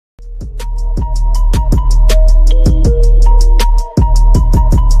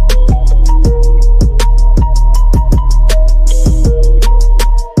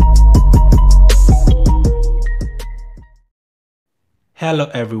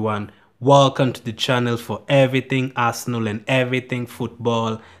Hello everyone, welcome to the channel for everything Arsenal and everything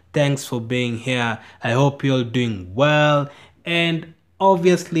football. Thanks for being here. I hope you're doing well, and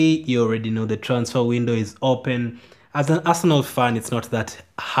obviously you already know the transfer window is open. As an Arsenal fan, it's not that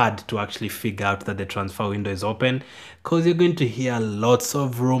hard to actually figure out that the transfer window is open, because you're going to hear lots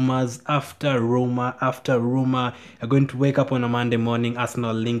of rumors after rumor after rumor. You're going to wake up on a Monday morning,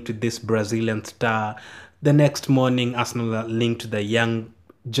 Arsenal linked to this Brazilian star. The next morning, Arsenal are linked to the young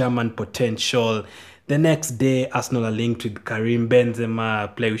German potential. The next day, Arsenal are linked with Karim Benzema, a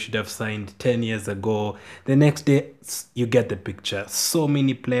player we should have signed 10 years ago. The next day, you get the picture. So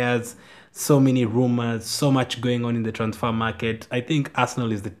many players, so many rumors, so much going on in the transfer market. I think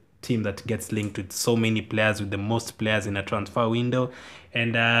Arsenal is the team that gets linked with so many players, with the most players in a transfer window.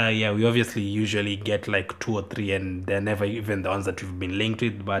 And yeah, we obviously usually get like two or three, and they're never even the ones that we've been linked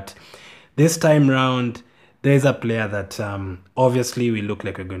with. But this time round, there's a player that obviously we look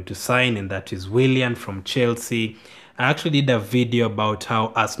like we're going to sign, and that is Willian from Chelsea. I actually did a video about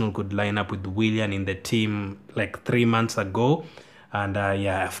how Arsenal could line up with Willian in the team like 3 months ago. And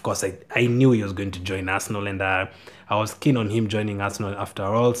yeah, of course, I knew he was going to join Arsenal, and I was keen on him joining Arsenal after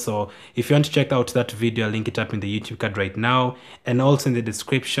all. So if you want to check out that video, I'll link it up in the YouTube card right now and also in the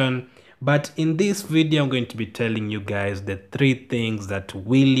description. But in this video, I'm going to be telling you guys the 3 things that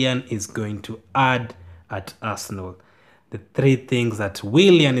Willian is going to add at Arsenal. The 3 things that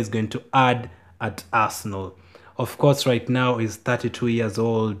Willian is going to add at Arsenal. Of course, right now he's 32 years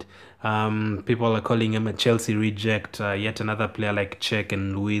old. People are calling him a Chelsea reject. Yet another player like Czech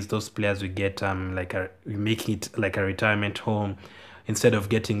and Luis. Those players we get we make it like a retirement home. Instead of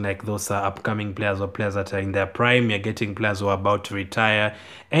getting like those upcoming players or players that are in their prime, you're getting players who are about to retire.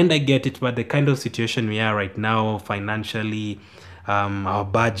 And I get it, but the kind of situation we are right now, financially, our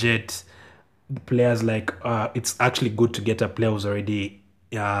budget, players like it's actually good to get a player who's already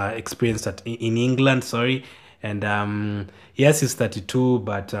experienced in England, sorry. And yes, he's 32,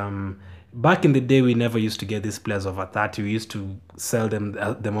 but back in the day we never used to get these players over 30. We used to sell them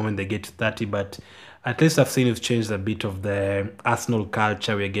the moment they get to 30, but at least I've seen we've changed a bit of the Arsenal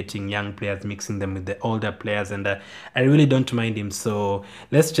culture. We're getting young players, mixing them with the older players, and I really don't mind him. So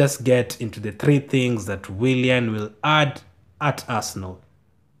let's just get into the 3 things that Willian will add at Arsenal.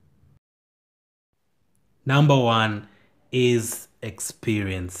 Number 1 is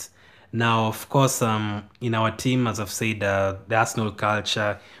experience. Now, of course, in our team, as I've said, the Arsenal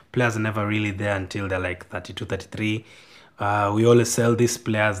culture, players are never really there until they're like 32, 33. We always sell these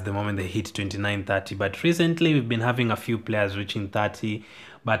players the moment they hit 29, 30. But recently, we've been having a few players reaching 30.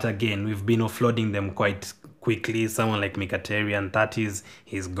 But again, we've been offloading them quite quickly. Someone like Mkhitaryan, 30s,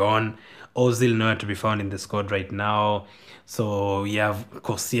 he's gone. Ozil nowhere to be found in the squad right now. So you have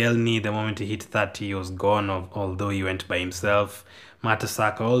Koscielny, the moment he hit 30, he was gone, although he went by himself.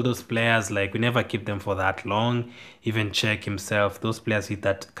 Matasaka, all those players, like we never keep them for that long. Even Czech himself, those players hit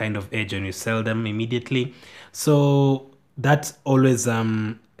that kind of age and you sell them immediately. So that always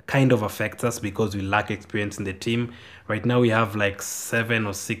kind of affects us because we lack experience in the team. Right now we have like 7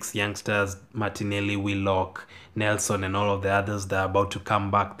 or 6 youngsters, Martinelli, Willock, Nelson, and all of the others that are about to come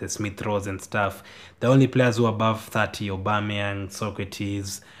back, the Smith Rose and stuff. The only players who are above 30, Aubameyang,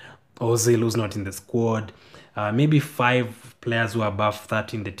 Socrates, Ozil, who's not in the squad, maybe 5 players who are above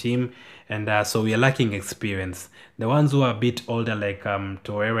 30 in the team, and so we are lacking experience. The ones who are a bit older, like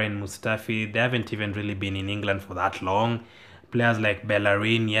Torreira and Mustafi, they haven't even really been in England for that long. Players like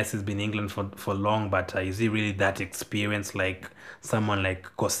Bellerin, yes, he's been in England for long, but is he really that experienced like someone like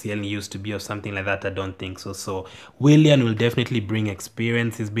Koscielny used to be or something like that? I don't think so. So Willian will definitely bring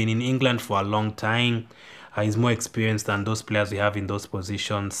experience. He's been in England for a long time. He's more experienced than those players we have in those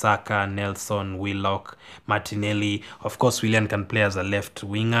positions: Saka, Nelson, Willock, Martinelli. Of course, Willian can play as a left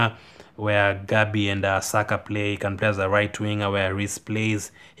winger, where Gabi and Saka play. He can play as a right winger, where Reece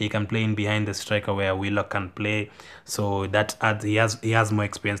plays. He can play in behind the striker, where Willock can play. So that adds, he has more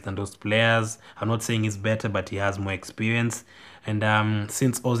experience than those players. I'm not saying he's better, but he has more experience. And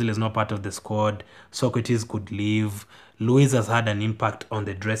since Ozil is not part of the squad, Socrates could leave. Luis has had an impact on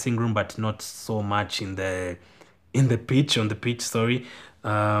the dressing room, but not so much on the pitch, sorry.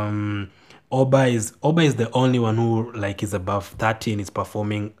 Oba is the only one who like is above 30 and is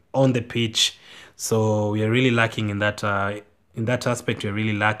performing on the pitch. So we are really lacking in that aspect. We're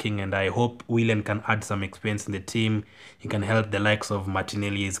really lacking, and I hope Willian can add some experience in the team. He can help the likes of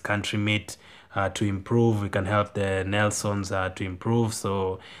Martinelli, his countrymate, to improve. We can help the Nelsons to improve.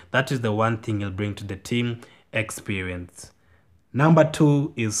 So that is the one thing he'll bring to the team: experience. Number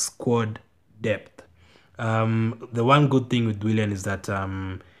 2 is squad depth. The one good thing with Willian is that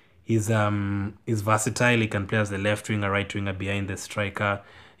He's versatile. He can play as the left winger, right winger, behind the striker.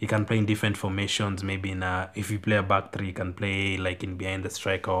 He can play in different formations. Maybe in if you play a back three, he can play like in behind the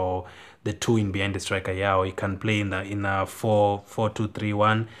striker, or the two in behind the striker. Yeah, or he can play in a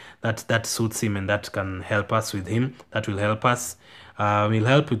 4-4-2-3-1. That suits him, and that can help us with him. That will help us. Will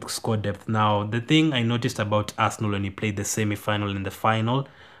help with squad depth. Now, the thing I noticed about Arsenal when he played the semi-final and the final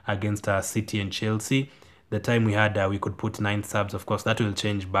against City and Chelsea, the time we could put 9 subs. Of course, that will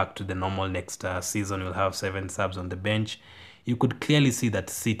change back to the normal next season. We'll have 7 subs on the bench. You could clearly see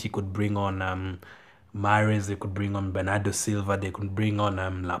that City could bring on Mahrez, they could bring on Bernardo Silva, they could bring on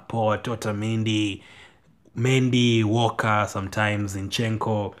Laporte, Otamendi, Mendy, Walker, sometimes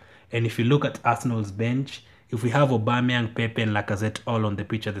Zinchenko. And if you look at Arsenal's bench, if we have Aubameyang, Pepe, and Lacazette all on the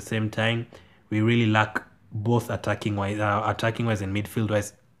pitch at the same time, we really lack both attacking-wise and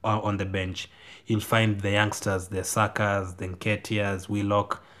midfield-wise on the bench. You'll find the youngsters, the Sakas, the Nketiahs,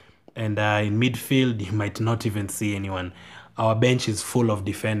 Willock, and in midfield, you might not even see anyone. Our bench is full of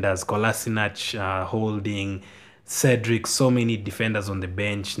defenders. Kolasinac, Holding, Cedric, so many defenders on the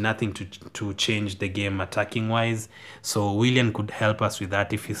bench. Nothing to change the game attacking wise. So Willian could help us with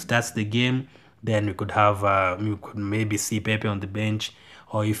that. If he starts the game, then we could have we could maybe see Pepe on the bench,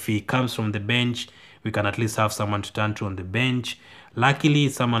 or if he comes from the bench, we can at least have someone to turn to on the bench. Luckily,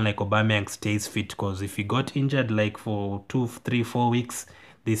 someone like Aubameyang stays fit, because if he got injured like for 2, 3, 4 weeks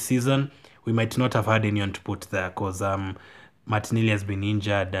this season, we might not have had anyone to put there, because Martinelli has been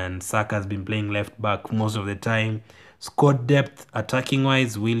injured and Saka has been playing left back most of the time. Squad depth, attacking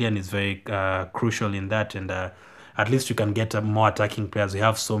wise, Willian is very crucial in that, and at least you can get more attacking players. We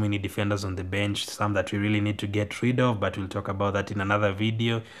have so many defenders on the bench, some that we really need to get rid of, but we'll talk about that in another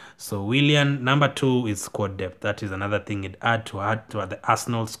video. So Willian, number 2 is squad depth. That is another thing it add to the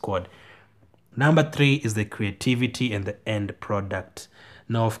Arsenal squad. Number 3 is the creativity and the end product.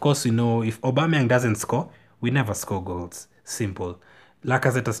 Now, of course, you know, if Aubameyang doesn't score, we never score goals. Simple.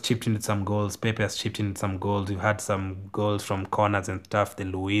 Lacazette has chipped in with some goals. Pepe has chipped in with some goals. We've had some goals from corners and stuff. The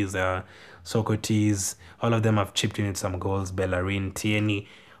Luis, Socrates, all of them have chipped in with some goals. Bellerin, Tierney.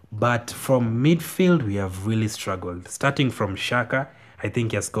 But from midfield, we have really struggled. Starting from Xhaka, I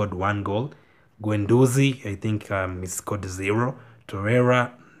think he has scored 1 goal. Guendouzi, I think he scored 0.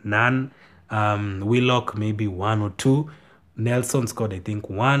 Torreira, none. Willock, maybe 1 or 2. Nelson scored, I think,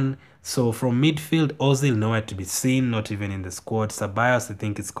 1. So from midfield, Ozil nowhere to be seen, not even in the squad. Ceballos, I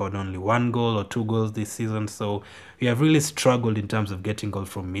think, he scored only 1 goal or 2 goals this season. So we have really struggled in terms of getting goals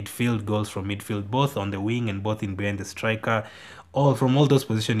from midfield, both on the wing and both in behind the striker. From all those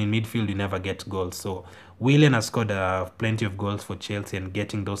positions in midfield, you never get goals. So Willian has scored plenty of goals for Chelsea, and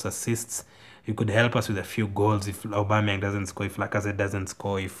getting those assists, he could help us with a few goals if Aubameyang doesn't score, if Lacazette doesn't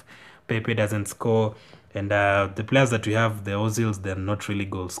score, if Pepe doesn't score. And the players that we have, the Ozils, they're not really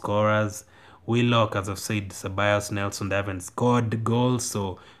goal scorers. Willock, as I've said, Ceballos, Nelson, they haven't scored goals.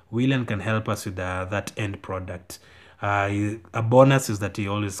 So Willian can help us with that end product. A bonus is that he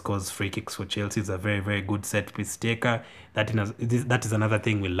always scores free kicks for Chelsea. He's a very, very good set-piece taker. That is another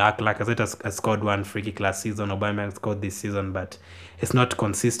thing we lack. Lacazette has scored 1 free kick last season. Aubameyang scored this season, but it's not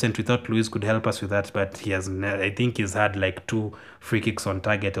consistent. We thought Luis could help us with that, but he has. I think he's had like 2 free kicks on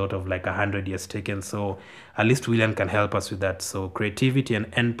target out of like 100 years taken. So at least Willian can help us with that. So creativity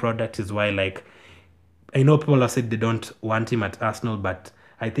and end product is why, like, I know people have said they don't want him at Arsenal, but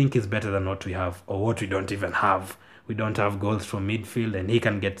I think it's better than what we have, or what we don't even have. We don't have goals from midfield, and he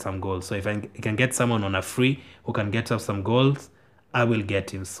can get some goals. So if I can get someone on a free who can get us some goals, I will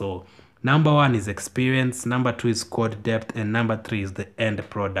get him. So number 1 is experience, number 2 is squad depth, and number 3 is the end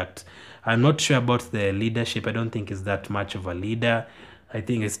product. I'm not sure about the leadership. I don't think he's that much of a leader. I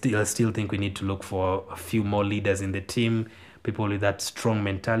still think we need to look for a few more leaders in the team, people with that strong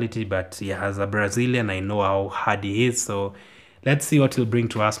mentality. But yeah, as a Brazilian, I know how hard he is. So let's see what he'll bring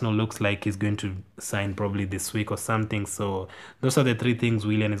to Arsenal. Looks like he's going to sign probably this week or something. So those are the 3 things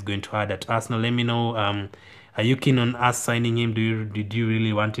Willian is going to add at Arsenal. Let me know, are you keen on us signing him? Did you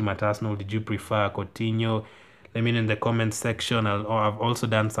really want him at Arsenal? Did you prefer Coutinho? Let me know in the comment section. I've also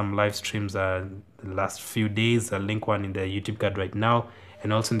done some live streams the last few days. I'll link one in the YouTube card right now,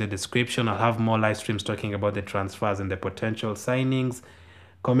 and also in the description. I'll have more live streams talking about the transfers and the potential signings.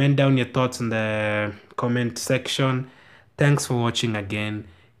 Comment down your thoughts in the comment section. Thanks for watching again.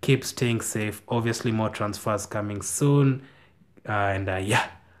 Keep staying safe. Obviously, more transfers coming soon. Yeah,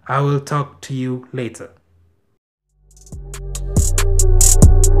 I will talk to you later.